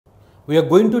we are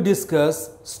going to discuss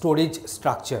storage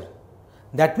structure.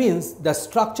 That means the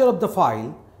structure of the file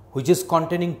which is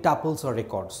containing tuples or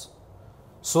records.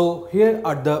 So here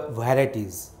are the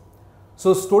varieties.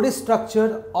 So storage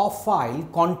structure of file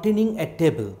containing a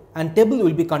table, and table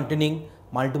will be containing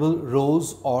multiple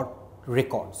rows or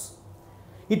records.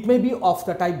 It may be of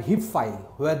the type heap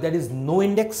file where there is no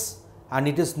index and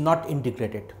it is not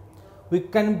integrated. We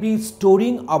can be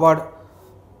storing our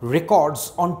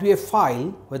records onto a file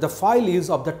where the file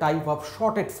is of the type of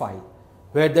sorted file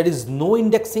where there is no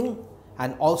indexing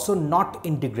and also not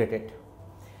integrated.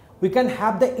 We can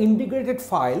have the integrated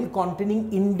file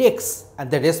containing index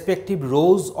and the respective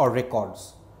rows or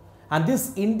records, and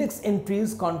these index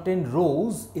entries contain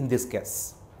rows in this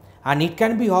case, and it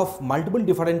can be of multiple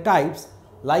different types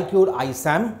like your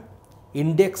ISAM,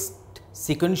 indexed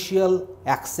sequential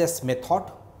access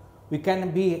method. It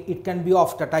can be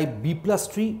of the type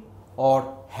B+tree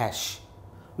or hash.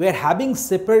 We are having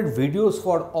separate videos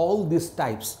for all these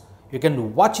types. You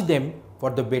can watch them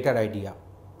for the better idea.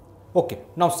 Okay,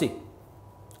 now see,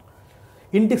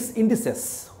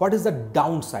 indices. What is the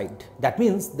downside? That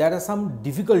means there are some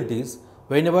difficulties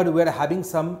whenever we are having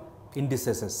some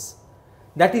indices.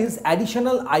 That is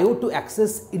additional IO to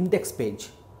access index page.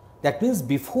 That means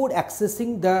before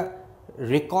accessing the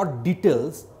record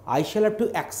details, I shall have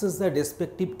to access the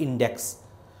respective index.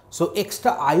 So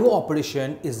extra IO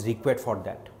operation is required for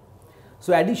that.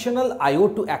 So additional IO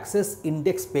to access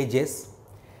index pages,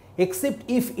 except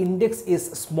if index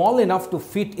is small enough to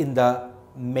fit in the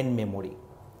main memory.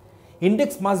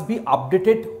 Index must be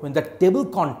updated when the table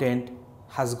content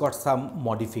has got some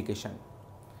modification.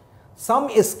 Some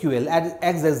SQL,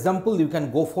 as example, you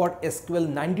can go for SQL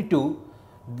 92.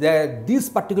 This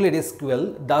particular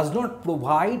SQL does not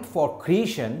provide for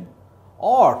creation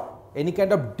or any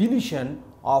kind of deletion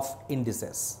of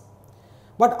indices,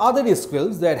 but other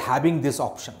SQLs they are having these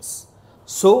options.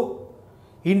 So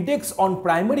index on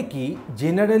primary key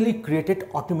generally created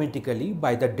automatically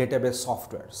by the database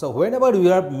software. So whenever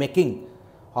we are making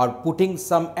or putting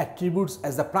some attributes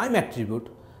as the prime attribute,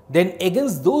 then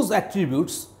against those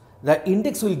attributes the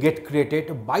index will get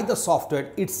created by the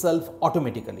software itself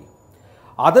automatically.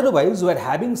 Otherwise, we are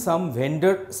having some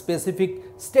vendor specific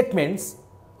statements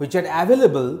which are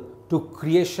available to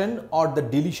creation or the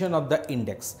deletion of the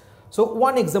index. So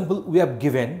one example we have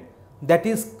given, that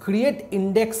is create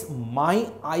index my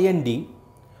IND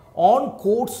on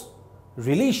course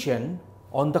relation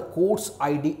on the course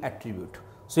ID attribute.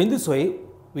 So in this way,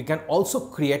 we can also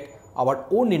create our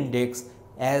own index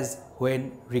as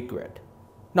when required.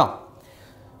 Now,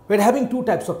 we are having two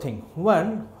types of thing.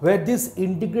 One, where this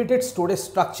integrated storage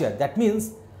structure, that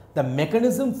means the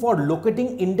mechanism for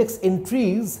locating index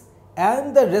entries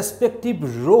and the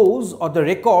respective rows or the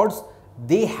records,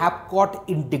 they have got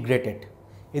integrated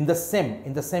in the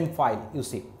same file. You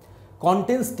see,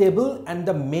 contains table and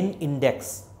the main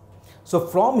index. So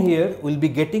from here we will be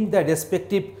getting the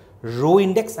respective row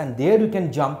index, and there you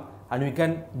can jump and we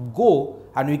can go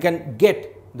and we can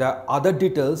get the other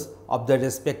details of the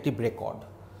respective record.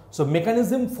 So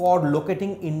mechanism for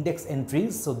locating index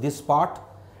entries, so this part,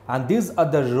 and these are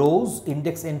the rows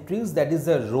index entries, that is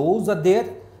the rows are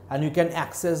there and you can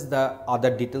access the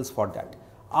other details for that.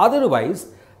 Otherwise,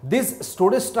 this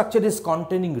storage structure is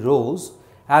containing rows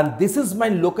and this is my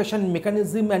location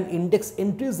mechanism and index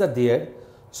entries are there.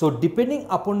 So depending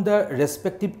upon the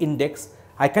respective index,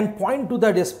 I can point to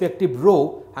the respective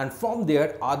row and from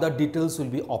there other details will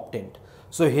be obtained.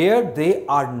 So here they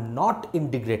are not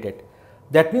integrated.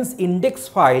 That means index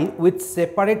file with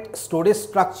separate storage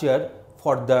structure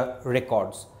for the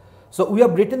records. So we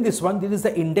have written this one. This is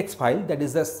the index file, that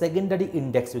is the secondary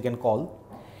index we can call.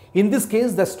 In this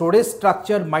case, the storage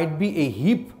structure might be a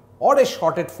heap or a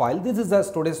sorted file. This is the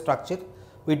storage structure.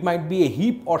 It might be a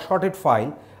heap or sorted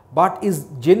file, but is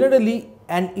generally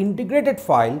an integrated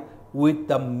file with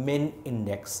the main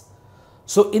index.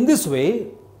 So in this way,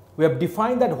 we have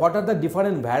defined that what are the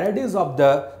different varieties of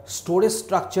the storage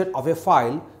structure of a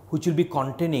file which will be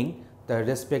containing the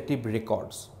respective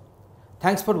records.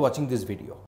 Thanks for watching this video.